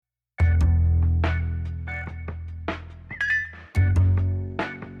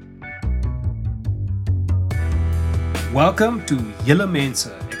Welcome to Julle Mense,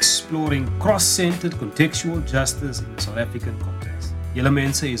 exploring cross-centered contextual justice in the South African context. Julle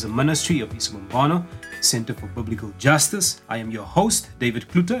Mense is a ministry of Isibongo Center for Biblical Justice. I am your host, David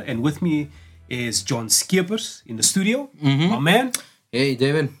Kluter, and with me is John Skeepers in the studio. My man. Hey,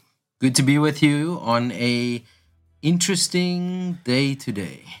 David. Good to be with you on a interesting day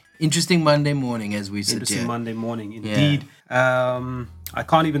today. Interesting Monday morning, as we said. Interesting Monday morning, indeed. Yeah. I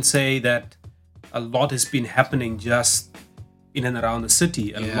can't even say that a lot has been happening just in and around the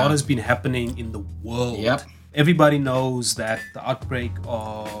city. A lot has been happening in the world. Yep. Everybody knows that the outbreak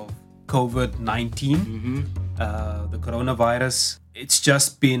of COVID-19, the coronavirus, it's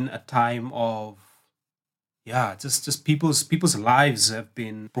just been a time of, just people's lives have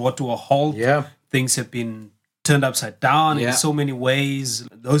been brought to a halt. Yeah. Things have been turned upside down in so many ways.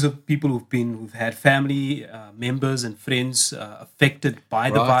 Those are people who've had family members and friends affected by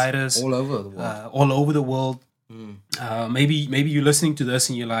the virus all over the world. All over the world. Maybe you're listening to this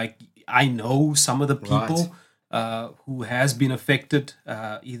and you're like, I know some of the people who has been affected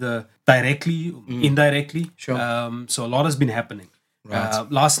either directly, indirectly. Sure. So a lot has been happening. Right.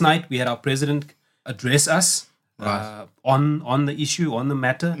 Last night we had our president address us on the issue, on the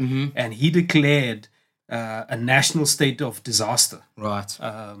matter, and he declared a national state of disaster. Right.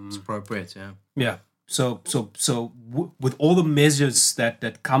 It's appropriate, yeah. Yeah. So with all the measures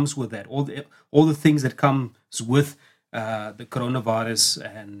that comes with that, all the things that comes with the coronavirus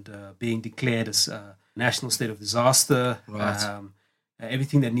and being declared as a national state of disaster,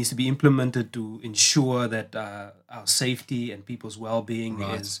 everything that needs to be implemented to ensure that our safety and people's well-being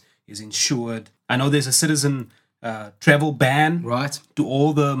is ensured. I know there's a citizen travel ban to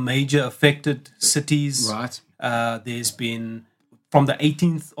all the major affected cities. Right. There's been, from the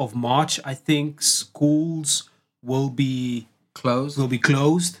 18th of March, I think, schools will be closed.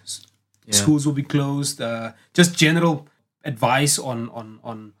 Yeah. Schools will be closed. Just general advice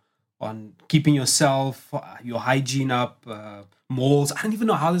on keeping yourself, your hygiene up. Malls. I don't even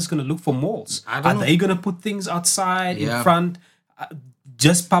know how this is going to look for malls. Are they going to put things outside, in front?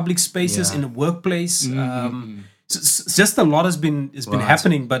 Just public spaces in the workplace. Just a lot has been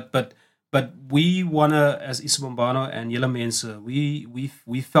happening, but we wanna, as Isibongo and Julle Mense,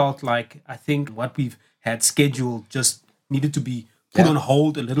 we felt like, I think what we've had scheduled just needed to be put on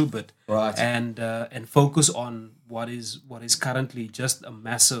hold a little bit, and focus on what is currently just a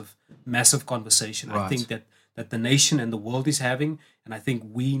massive conversation. I think that the nation and the world is having, and I think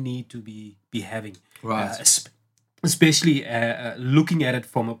we need to be having, especially looking at it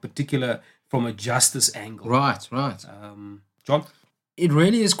from a justice angle. Right. John? It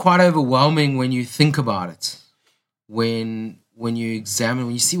really is quite overwhelming when you think about it. When you examine,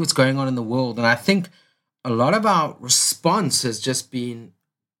 when you see what's going on in the world. And I think a lot of our response has just been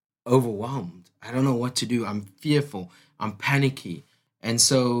overwhelmed. I don't know what to do. I'm fearful. I'm panicky. And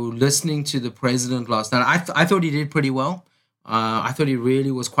so listening to the president last night, I thought he did pretty well. I thought he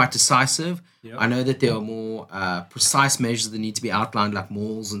really was quite decisive. Yep. I know that there are more precise measures that need to be outlined, like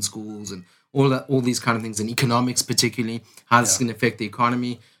malls and schools and all these kind of things, and economics particularly, how this is going to affect the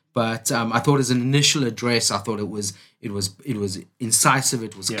economy. But I thought as an initial address, I thought it was incisive,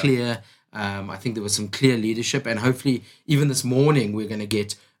 it was clear. I think there was some clear leadership, and hopefully even this morning we're going to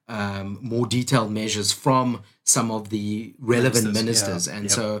get more detailed measures from some of the relevant ministers.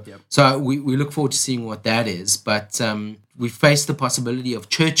 So we look forward to seeing what that is. But we face the possibility of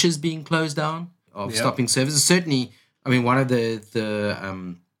churches being closed down, of stopping services. Certainly, I mean, one of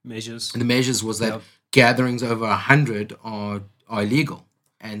the measures was that gatherings over 100 are illegal.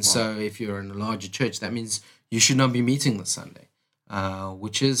 And so if you're in a larger church, that means you should not be meeting this Sunday,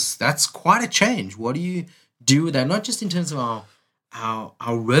 that's quite a change. What do you do with that? Not just in terms of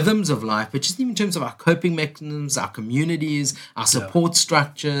our rhythms of life, but just even in terms of our coping mechanisms, our communities, our support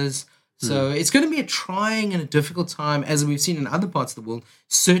structures. So it's going to be a trying and a difficult time, as we've seen in other parts of the world,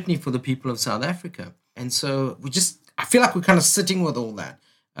 certainly for the people of South Africa. And so I feel like we're kind of sitting with all that.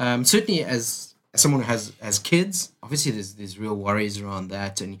 Certainly as someone who has kids, obviously there's real worries around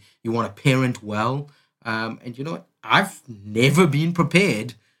that, and you want to parent well. And you know what? I've never been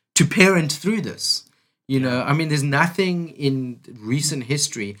prepared to parent through this. I mean, there's nothing in recent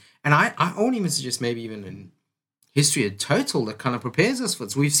history, and I won't even suggest maybe even in history in total that kind of prepares us for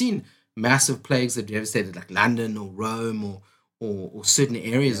this. We've seen massive plagues that devastated like London or Rome or certain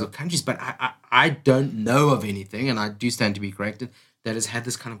areas of countries, but I don't know of anything, and I do stand to be corrected, that has had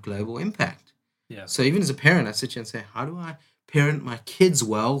this kind of global impact. Yeah. So even as a parent, I sit here and say, how do I parent my kids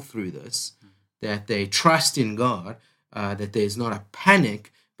well through this, that they trust in God, that there's not a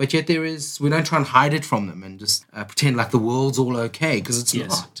panic, but yet we don't try and hide it from them and just pretend like the world's all okay, because it's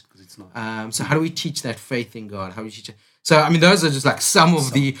not. It's not. So how do we teach that faith in God? How do we teach it? So, I mean, those are just like some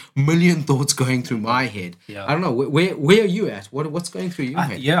of the million thoughts going through my head. Yeah. I don't know. Where are you at? What's going through your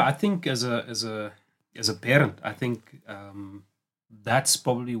head? Yeah, I think as a parent, I think that's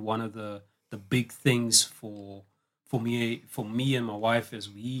probably one of the big things for me and my wife as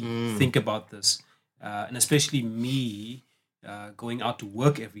we think about this, and especially me going out to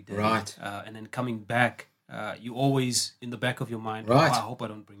work every day, Right. And then coming back. You always in the back of your mind, Right. I hope I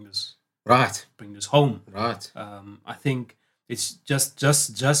don't bring this home. Right. I think it's just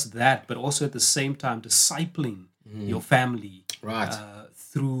that, but also at the same time discipling your family Right.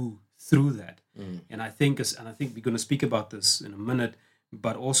 through that. And I think we're going to speak about this in a minute,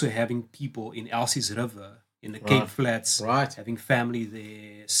 but also having people in Elsie's River in the Cape Flats, Right. having family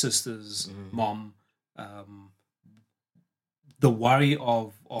there, sisters, mom. The worry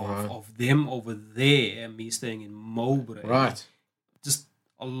of them over there and me staying in Mowbray. Right. Just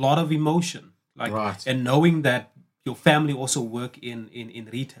a lot of emotion. Right. And knowing that your family also work in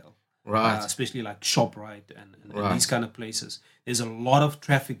retail. Right. Especially like ShopRite and Right. these kind of places. There's a lot of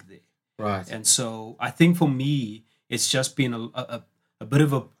traffic there. Right. And so I think for me, it's just been a bit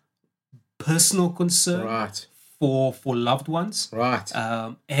of a personal concern Right. for loved ones. Right.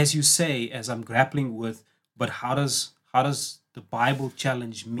 As you say, as I'm grappling with, but how does the Bible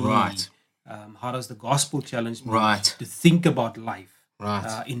challenge me? Right. How does the gospel challenge me Right. to think about life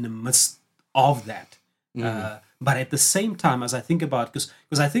Right. in the midst of that? But at the same time, as I think about,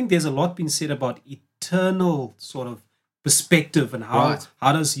 because I think there's a lot being said about eternal sort of perspective and how Right.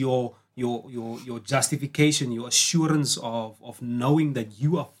 how does your justification, your assurance of knowing that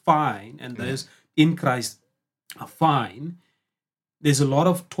you are fine and those in Christ are fine. There's a lot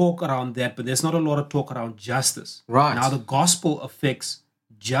of talk around that, but there's not a lot of talk around justice. Right. And how the gospel affects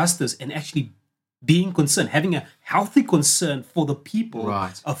justice and actually being concerned, having a healthy concern for the people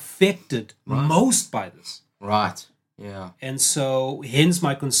Right. affected most by this. Right. Yeah. And so, hence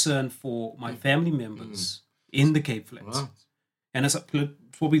my concern for my family members in the Cape Flats. Right. And as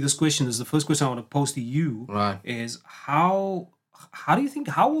probably this question is the first question I want to pose to you. Right. Is how do you think,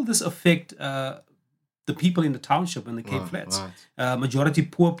 how will this affect the people in the township and the Cape Flats, majority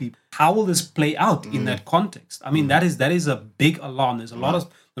poor people? How will this play out in that context? I mean, that is a big alarm. There's a lot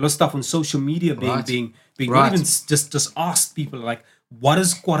of stuff on social media being not even just asked people like, what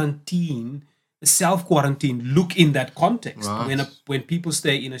does self-quarantine look in that context? When people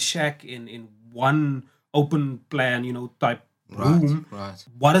stay in a shack in one open plan, type room,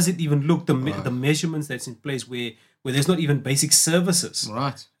 what does it even look? The measurements that's in place where there's not even basic services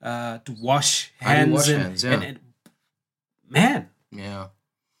to wash hands, and man. Yeah.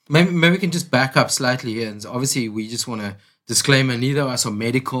 Maybe we can just back up slightly here. And obviously, we just want to disclaimer: neither of us are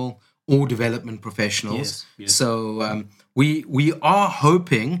medical or development professionals. Yes. So we are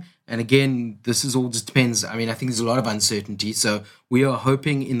hoping, and again, this is all just depends. I mean, I think there's a lot of uncertainty. So we are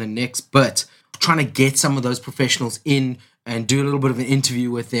hoping in the next bit, trying to get some of those professionals in and do a little bit of an interview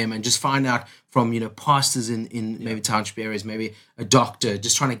with them and just find out from, pastors in maybe township areas, maybe a doctor,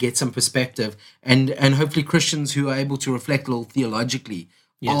 just trying to get some perspective and hopefully Christians who are able to reflect a little theologically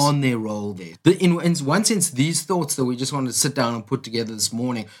on their role there. In one sense, these thoughts that we just wanted to sit down and put together this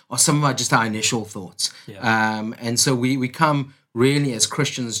morning are some of our initial thoughts. Yeah. And so we come really as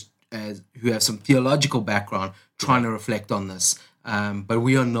Christians who have some theological background trying to reflect on this. But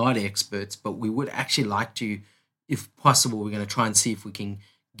we are not experts, but we would actually like to, if possible, we're going to try and see if we can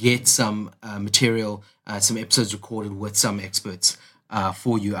get some material, some episodes recorded with some experts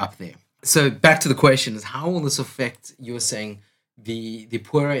for you up there. So back to the question is, how will this affect, you were saying, the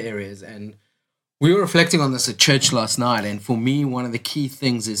poorer areas? And we were reflecting on this at church last night. And for me, one of the key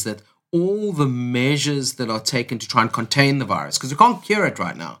things is that all the measures that are taken to try and contain the virus, because we can't cure it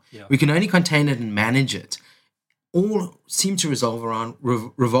right now. Yeah. We can only contain it and manage it. All seem to revolve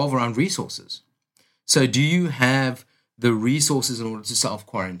around resources. So do you have the resources in order to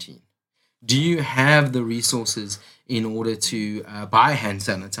self-quarantine? Do you have the resources in order to buy hand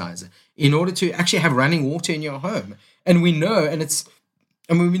sanitizer? In order to actually have running water in your home? And we know, and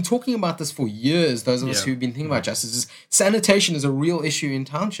we've been talking about this for years, those of us who've been thinking about justice, sanitation is a real issue in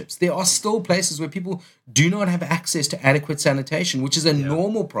townships. There are still places where people do not have access to adequate sanitation, which is a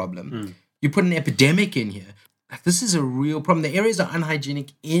normal problem. You put an epidemic in here. Like, this is a real problem. The areas are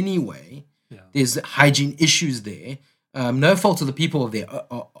unhygienic anyway. There's hygiene issues there. No fault of the people of there,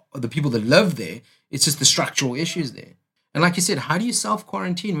 the people that live there. It's just the structural issues there. And like you said, how do you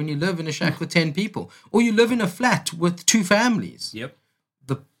self-quarantine when you live in a shack with 10 people? Or you live in a flat with 2 families? Yep.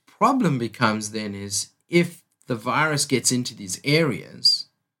 The problem becomes then is if the virus gets into these areas,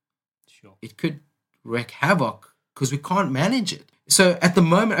 it could wreak havoc because we can't manage it. So at the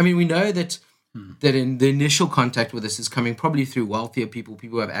moment, I mean, we know that in the initial contact with us is coming probably through wealthier people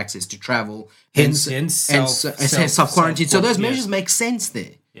who have access to travel, hence self-quarantine. So those measures make sense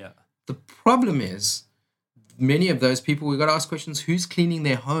there. Yeah. The problem is, many of those people, we've got to ask questions: who's cleaning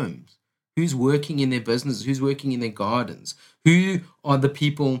their homes? Who's working in their businesses? Who's working in their gardens? Who are the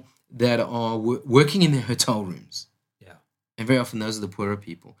people that are working in their hotel rooms? Yeah. And very often those are the poorer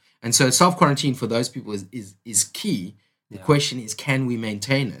people. And so self-quarantine for those people is key. The question is, can we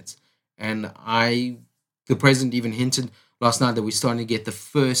maintain it? And the president even hinted last night that we're starting to get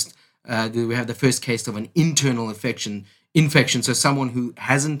we have the first case of an internal infection. So someone who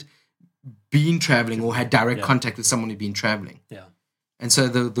hasn't been traveling or had direct contact with someone who'd been traveling. Yeah. And so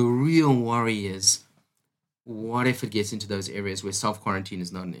the real worry is, what if it gets into those areas where self-quarantine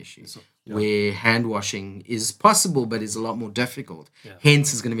is not an issue, where hand washing is possible but is a lot more difficult,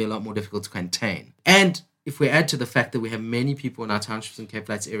 hence is going to be a lot more difficult to contain. And if we add to the fact that we have many people in our townships and Cape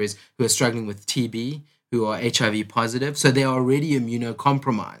Flats areas who are struggling with TB, who are HIV positive, so they are already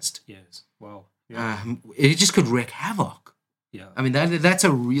immunocompromised. Yes. Wow. Yeah. It just could wreak havoc. Yeah. I mean, that's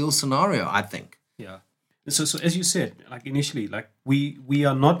a real scenario, I think. Yeah. So as you said, like initially, like we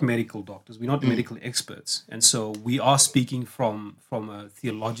are not medical doctors, we're not medical experts, and so we are speaking from a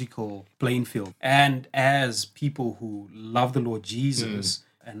theological playing field. And as people who love the Lord Jesus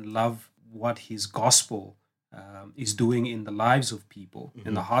and love what His gospel is doing in the lives of people,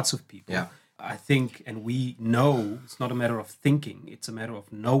 in the hearts of people, I think, and we know it's not a matter of thinking; it's a matter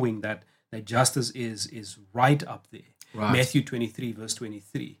of knowing that justice is right up there. Right. Matthew 23, verse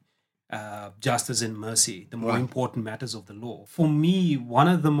 23. Justice and mercy, the more important matters of the law. For me, one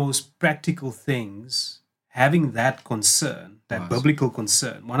of the most practical things, having that concern, that biblical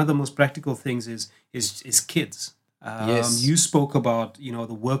concern, one of the most practical things is kids. Yes. You spoke about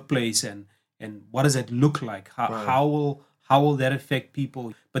the workplace and what does that look like? How will that affect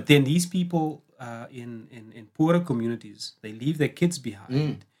people? But then these people in poorer communities, they leave their kids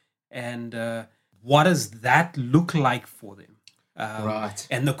behind, and what does that look like for them?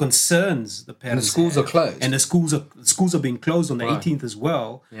 And the concerns the parents and the schools have. are closed, and the schools are being closed on the 18th as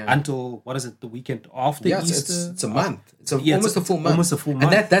well until the weekend after Easter. It's a month. It's almost a full month.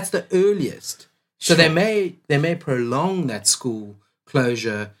 And that's the earliest. So they may prolong that school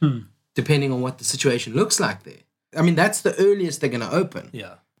closure depending on what the situation looks like there. I mean, that's the earliest they're going to open.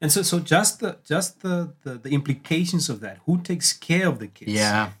 Yeah. And so just the implications of that. Who takes care of the kids?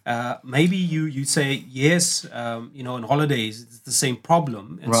 Yeah. Maybe you say yes. In holidays it's the same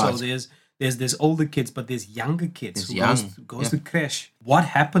problem, and so there's older kids, but there's younger kids who goes to crash. What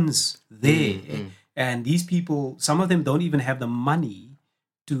happens there? And these people, some of them don't even have the money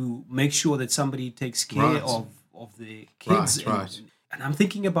to make sure that somebody takes care of the kids. And I'm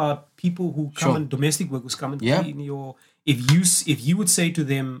thinking about people who come and domestic workers come and clean your. If you would say to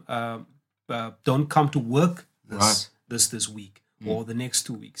them, don't come to work this week or the next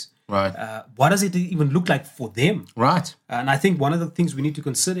 2 weeks, what does it even look like for them? Right. And I think one of the things we need to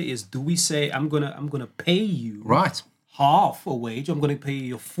consider is: do we say I'm gonna pay you half a wage? I'm gonna pay you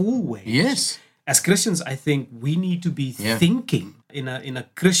your full wage. Yes. As Christians, I think we need to be thinking in a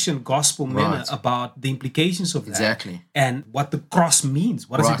Christian gospel manner about the implications of that. Exactly. And what the cross means.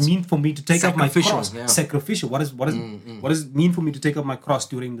 What does it mean for me to take up my cross? Sacrificial. What does it mean for me to take up my cross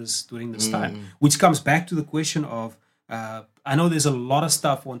during this time? Which comes back to the question of I know there's a lot of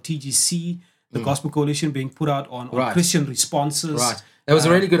stuff on TGC, the Gospel Coalition, being put out on Christian responses. Right. That was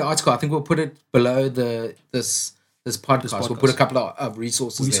a really good article. I think we'll put it below this podcast. We'll put a couple of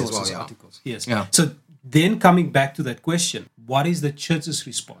resources there as well. Articles. Yes. Yeah. So then coming back to that question, what is the church's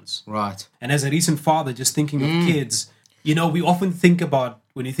response? Right. And as a recent father, just thinking of kids, we often think about,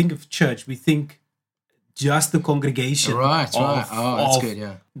 when you think of church, we think just the congregation. Right. Oh, that's good,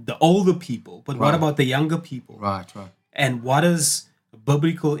 yeah. The older people. But what about the younger people? Right. And what does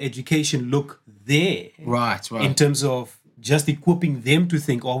biblical education look there? Right. In terms of just equipping them to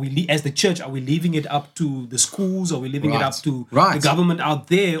think, as the church, are we leaving it up to the schools? Are we leaving it up to the government out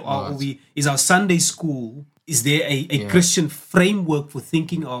there? Or is our Sunday school, is there a Christian framework for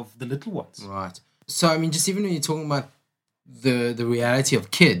thinking of the little ones? Right. So, I mean, just even when you're talking about the reality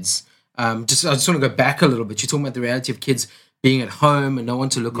of kids, I just want to go back a little bit. You're talking about the reality of kids being at home and no one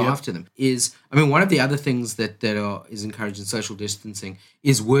to look after them. One of the other things that is encouraged in social distancing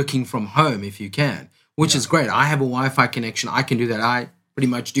is working from home if you can. Which is great. I have a Wi-Fi connection. I can do that. I pretty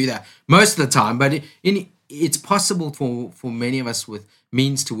much do that most of the time. But it's possible for many of us with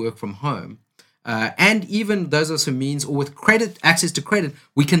means to work from home. And even those are some means, or with access to credit,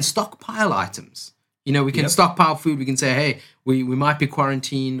 we can stockpile items. We can stockpile food. We can say, hey, we might be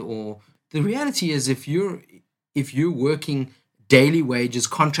quarantined. Or the reality is, if you're working daily wages,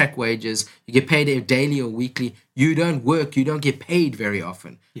 contract wages. You get paid daily or weekly. You don't work. You don't get paid very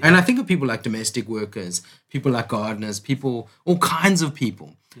often. Yeah. And I think of people like domestic workers, people like gardeners, people, all kinds of people.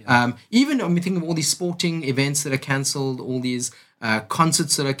 Yeah. Even when we think of all these sporting events that are cancelled, all these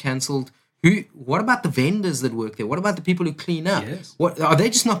concerts that are cancelled. What about the vendors that work there? What about the people who clean up? Yes. What are they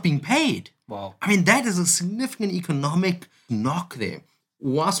just not being paid? Wow. I mean, that is a significant economic knock there.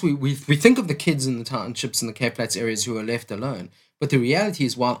 Whilst we think of the kids in the townships and the Cape Flats areas who are left alone, but the reality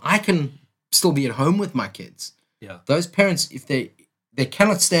is, while I can still be at home with my kids, those parents, if they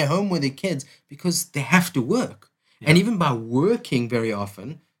cannot stay home with their kids because they have to work, and even by working very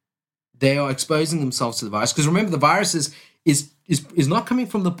often, they are exposing themselves to the virus. Because remember, the virus is not coming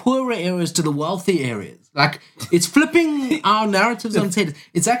from the poorer areas to the wealthy areas. Like, it's flipping our narratives on its head.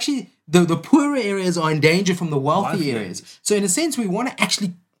 It's actually the poorer areas are in danger from the wealthy areas. So in a sense, we want to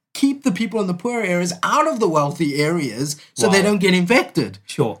actually keep the people in the poorer areas out of the wealthy areas so they don't get infected.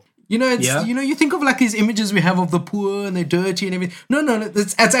 Sure. You know, you think of like these images we have of the poor and they're dirty and everything. No,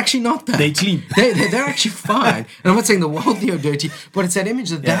 it's actually not that. They're clean. They're actually fine. And I'm not saying the wealthy are dirty, but it's that image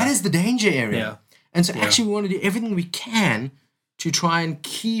that is the danger area. Yeah. And so actually we want to do everything we can to try and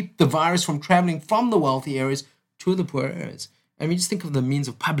keep the virus from traveling from the wealthy areas to the poor areas. I mean, just think of the means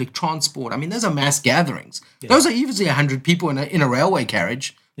of public transport. I mean, those are mass gatherings. Yeah. Those are easily 100 people in a railway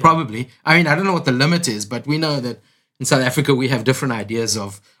carriage, probably. I mean, I don't know what the limit is, but we know that in South Africa we have different ideas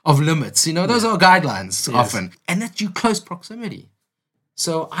of limits. You know, those are guidelines often. And that's you close proximity.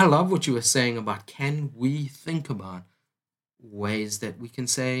 So I love what you were saying about, can we think about ways that we can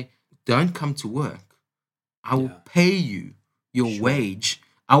say, don't come to work. I will pay you your wage.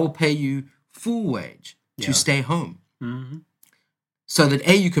 I will pay you full wage to stay home. Mm-hmm. So that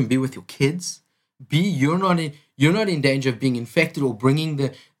A, you can be with your kids. B, you're not in danger of being infected or bringing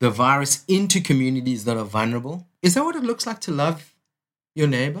the virus into communities that are vulnerable. Is that what it looks like to love your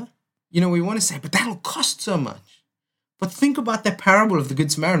neighbor? You know, we want to say, but that'll cost so much. But think about that parable of the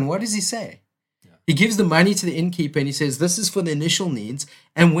Good Samaritan. What does he say? Yeah. He gives the money to the innkeeper and he says, this is for the initial needs.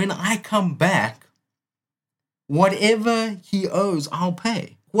 And when I come back, whatever he owes, I'll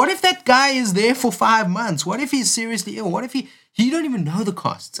pay. What if that guy is there for 5 months? What if he's seriously ill? What if he don't even know the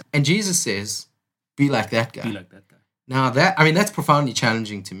costs? And Jesus says, be like that guy. Be like that guy. Now that's profoundly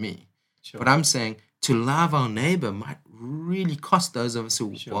challenging to me. Sure. But I'm saying to love our neighbor might really cost those of us who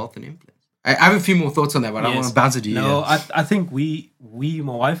have wealth and influence. I have a few more thoughts on that, but I want to bounce it to you. No, I think we,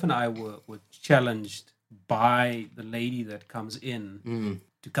 my wife and I were challenged by the lady that comes in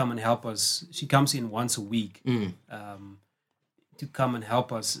to come and help us. She comes in once a week to come and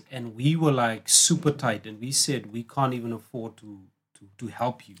help us. And we were like super tight. And we said, we can't even afford to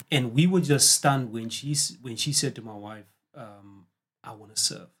help you. And we were just stunned when she said to my wife, I want to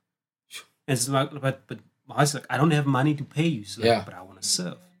serve. And it's like, but my wife's like, I don't have money to pay you. So but I want to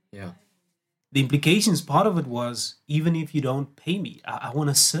serve. Yeah. The implications, part of it was, even if you don't pay me, I want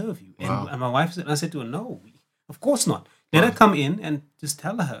to serve you. Wow. And my wife said, I said to her, no, of course not. Let her come in and just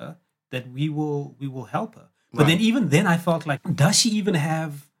tell her that we will help her. But then even then I felt like, does she even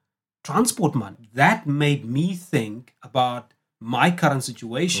have transport money? That made me think about my current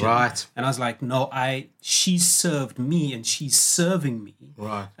situation. Right. And I was like, no, she served me and she's serving me.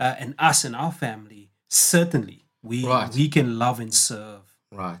 Right. And us and our family, certainly we can love and serve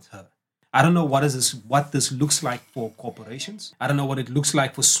her. I don't know what this looks like for corporations. I don't know what it looks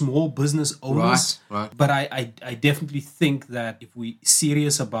like for small business owners. Right. But I definitely think that if we're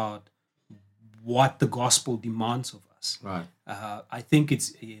serious about what the gospel demands of us, I think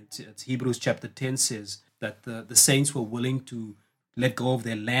it's Hebrews chapter 10 says that the saints were willing to let go of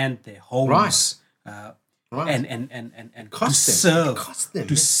their land, their homes, and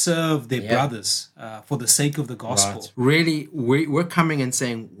to serve their brothers for the sake of the gospel. Right. Really, we're coming and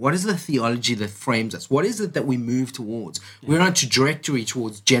saying, what is the theology that frames us? What is it that we move towards? We're on a trajectory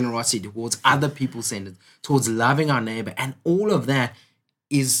towards generosity, towards other people-centered, towards loving our neighbor, and all of that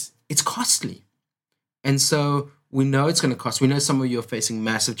it's costly. And so we know it's going to cost. We know some of you are facing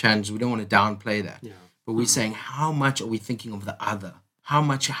massive challenges. We don't want to downplay that. Yeah. But we're saying, how much are we thinking of the other?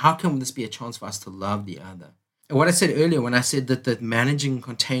 How can this be a chance for us to love the other? And what I said earlier, when I said that managing and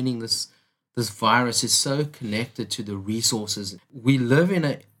containing this virus is so connected to the resources. We live in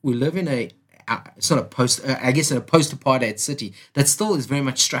a sort of in a post-apartheid city that still is very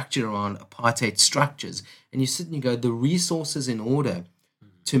much structured around apartheid structures. And you sit and you go, the resources in order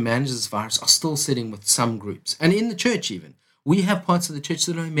to manage this virus are still sitting with some groups. And in the church even, we have parts of the church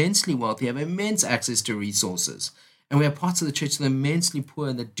that are immensely wealthy, have immense access to resources. And we have parts of the church that are immensely poor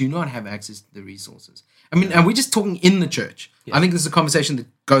and that do not have access to the resources. I mean, and we're just talking in the church. Yeah. I think this is a conversation that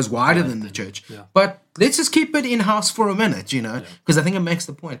goes wider than the church. Yeah. But let's just keep it in-house for a minute, because I think it makes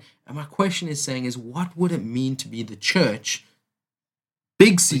the point. And my question is what would it mean to be the church,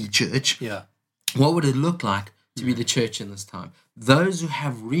 big C church? Yeah. What would it look like to be the church in this time? Those who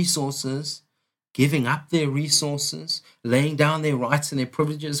have resources, giving up their resources, laying down their rights and their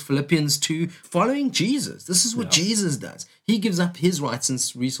privileges, Philippians 2, following Jesus. This is what Jesus does. He gives up his rights and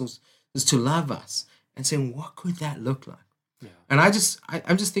resources to love us. And saying, what could that look like? Yeah. And I'm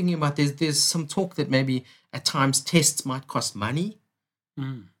just thinking about there's some talk that maybe at times tests might cost money.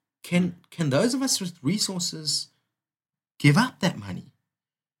 Mm. Can those of us with resources give up that money?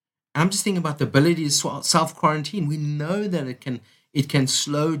 And I'm just thinking about the ability to self-quarantine. We know that it can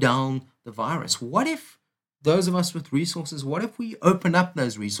slow down the virus. What if those of us with resources, what if we open up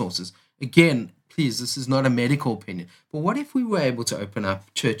those resources? Again, please, this is not a medical opinion, but what if we were able to open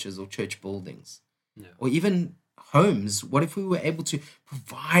up churches or church buildings? Yeah. Or even homes? What if we were able to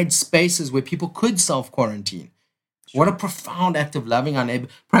provide spaces where people could self-quarantine? Sure. What a profound act of loving our neighbor.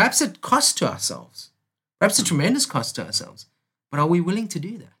 Perhaps it costs to ourselves. Perhaps a tremendous cost to ourselves. But are we willing to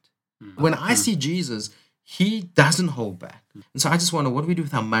do that? Mm-hmm. When I see Jesus, he doesn't hold back. And so I just wonder, what do we do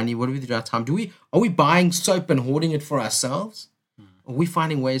with our money? What do we do with our time? Are we buying soap and hoarding it for ourselves? Are we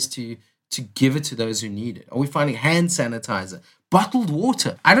finding ways to give it to those who need it? Are we finding hand sanitizer, bottled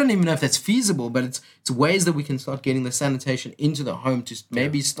water? I don't even know if that's feasible, but it's ways that we can start getting the sanitation into the home to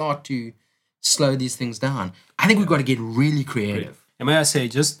maybe start to slow these things down. I think we've got to get really creative. And may I say,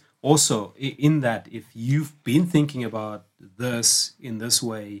 just also in that, if you've been thinking about this in this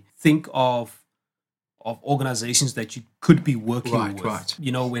way, think of organizations that you could be working with. Right.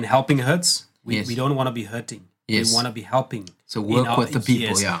 When helping hurts, we don't want to be hurting. Yes. We want to be helping. So work with the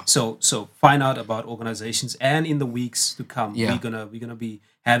people, yeah. So find out about organizations, and in the weeks to come, we're gonna be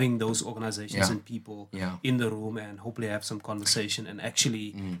having those organizations and people in the room, and hopefully have some conversation and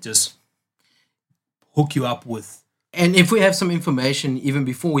actually just hook you up with. And if we have some information even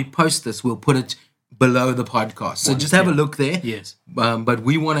before we post this, we'll put it below the podcast. So just have a look there. Yes. But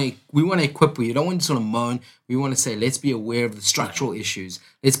we want to equip you. You don't want to sort of moan. We want to say, let's be aware of the structural issues.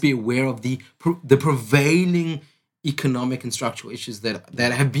 Let's be aware of the prevailing economic and structural issues that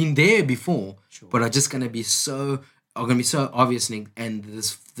have been there before, but are just going to be so obvious, and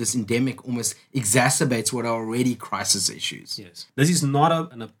this endemic almost exacerbates what are already crisis issues. Yes. This is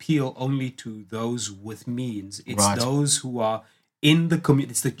not an appeal only to those with means. It's those who are in the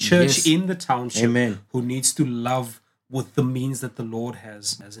community. It's the church in the township who needs to love with the means that the Lord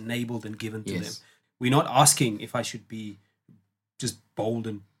has enabled and given to them. We're not asking if I should be just bold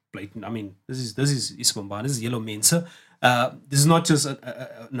and blatant. I mean, this is Isibambana, this is Yellow Mensa. This is not just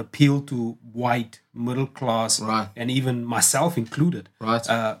an appeal to white, middle class, and even myself included,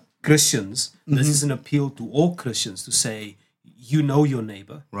 Christians. This is an appeal to all Christians to say, you know your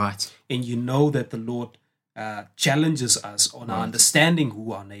neighbor, and you know that the Lord challenges us on our understanding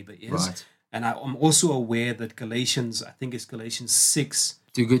who our neighbor is. And I'm also aware that Galatians 6.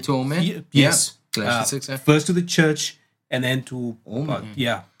 Do good to all men? Yes. Galatians 6. First to the church, and then to all men.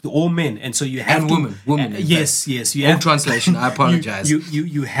 To all men. And so you have women. Yes. You have translation. I apologize.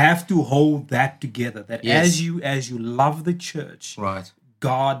 You have to hold that together. That as you love the church,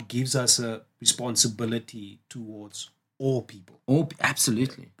 God gives us a responsibility towards all people.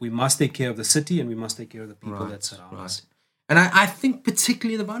 Absolutely. We must take care of the city, and we must take care of the people that surround us. And I think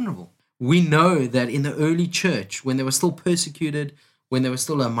particularly the vulnerable. We know that in the early church, when they were still persecuted, when they were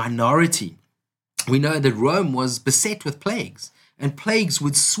still a minority, we know that Rome was beset with plagues, and plagues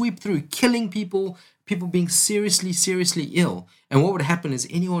would sweep through, killing people being seriously, seriously ill. And what would happen is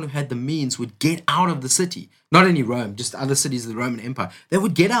anyone who had the means would get out of the city. Not only Rome, just other cities of the Roman Empire. They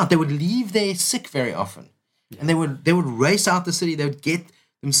would get out. They would leave their sick very often. And they would race out the city. They would get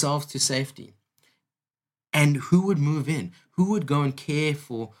themselves to safety. And who would move in? Who would go and care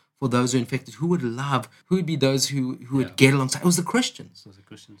for those who are infected? Who would love? Who would be those who would get alongside? It was the Christians.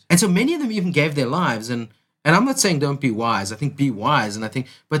 And so many of them even gave their lives. And I'm not saying don't be wise. I think be wise. And I think,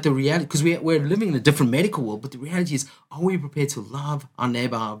 but the reality, because we're living in a different medical world, but the reality is, are we prepared to love our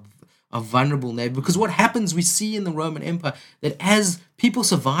neighbor, our vulnerable neighbor? Because what happens, we see in the Roman Empire, that as people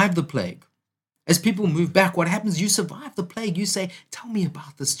survive the plague, as people move back, what happens? You survive the plague. You say, tell me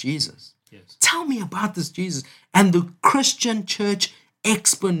about this Jesus. Yes. Tell me about this Jesus. And the Christian church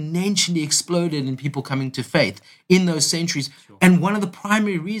exponentially exploded in people coming to faith in those centuries. Sure. And one of the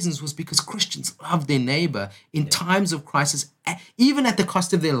primary reasons was because Christians loved their neighbor in times of crisis, even at the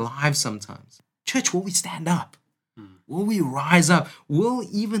cost of their lives sometimes. Church, will we stand up? Will we rise up? Will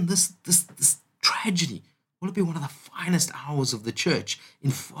even this tragedy, will it be one of the finest hours of the church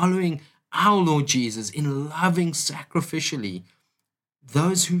in following our Lord Jesus, in loving sacrificially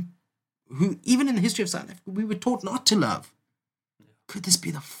those who even in the history of South Africa, we were taught not to love. Could this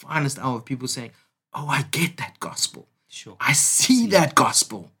be the finest hour of people saying, oh, I get that gospel. Sure. I see that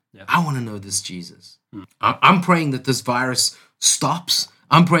gospel. Yeah. I want to know this Jesus. I'm praying that this virus stops.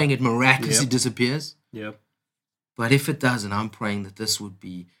 I'm praying it miraculously disappears. Yep. But if it doesn't, I'm praying that this would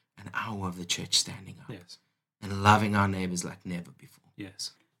be an hour of the church standing up Yes. and loving our neighbors like never before.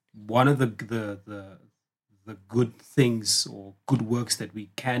 Yes. One of the good things or good works that we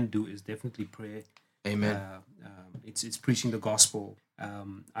can do is definitely prayer. Amen. It's preaching the gospel.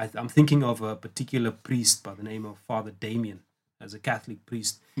 I'm thinking of a particular priest by the name of Father Damien, as a Catholic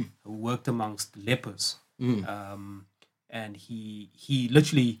priest who worked amongst lepers. And he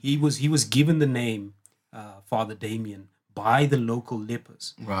literally was given the name Father Damien by the local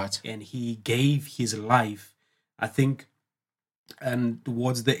lepers. Right. And he gave his life, I think, and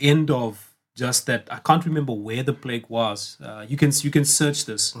towards the end of just that, I can't remember where the plague was. You can search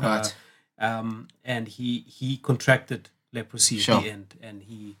this. Right. And he contracted leprosy at the end,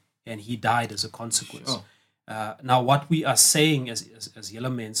 and he died as a consequence. Sure. Now, what we are saying as Yellow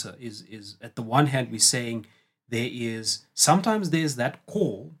Mensa is at the one hand, we're saying sometimes there's that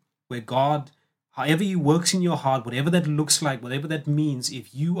call where God, however He works in your heart, whatever that looks like, whatever that means,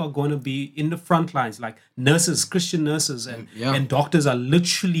 if you are going to be in the front lines, like nurses, Christian nurses and doctors are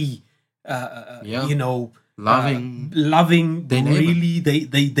literally, loving, they really,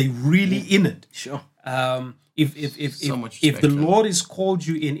 they really in it. Sure. If the Lord has called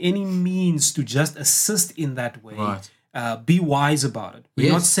you in any means to just assist in that way, right. Be wise about it.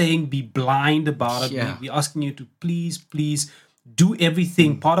 We're not saying be blind about it. Yeah. We're asking you to please do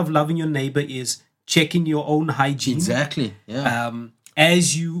everything. Part of loving your neighbor is checking your own hygiene. Exactly. Yeah.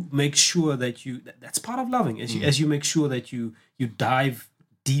 As you make sure that that's part of loving. As you make sure that you dive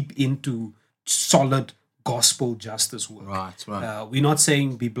deep into solid gospel justice work. Right. We're not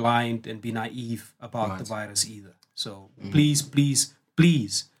saying be blind and be naive about the virus either. So please,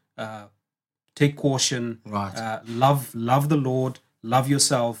 take caution. Right. Love the Lord, love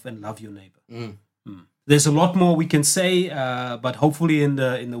yourself, and love your neighbor. There's a lot more we can say, but hopefully in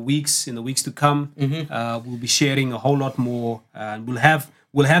the weeks to come, we'll be sharing a whole lot more, and we'll have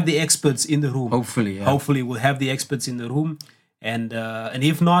the experts in the room. Hopefully we'll have the experts in the room, and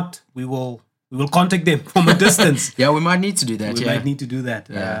if not, we will contact them from a distance. Yeah, we might need to do that. We might need to do that.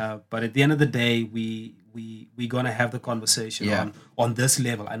 Yeah. But at the end of the day, we're gonna have the conversation on this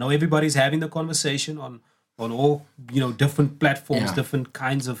level. I know everybody's having the conversation on all different platforms, different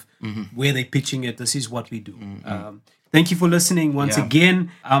kinds of where they're pitching it. This is what we do. Thank you for listening once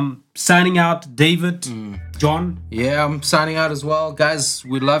again. I'm signing out. David, John. Yeah, I'm signing out as well, guys.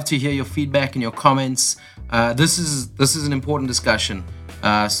 We'd love to hear your feedback and your comments. This is an important discussion.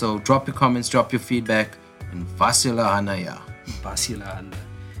 So drop your comments, drop your feedback, and Vasila Anaya.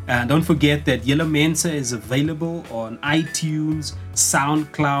 And don't forget that Yellow Mensa is available on iTunes,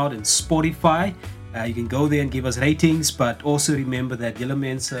 SoundCloud, and Spotify. You can go there and give us ratings, but also remember that Yellow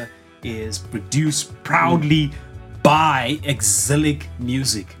Mensa is produced proudly by Exilic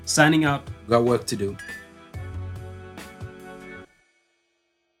Music. Signing out. Got work to do.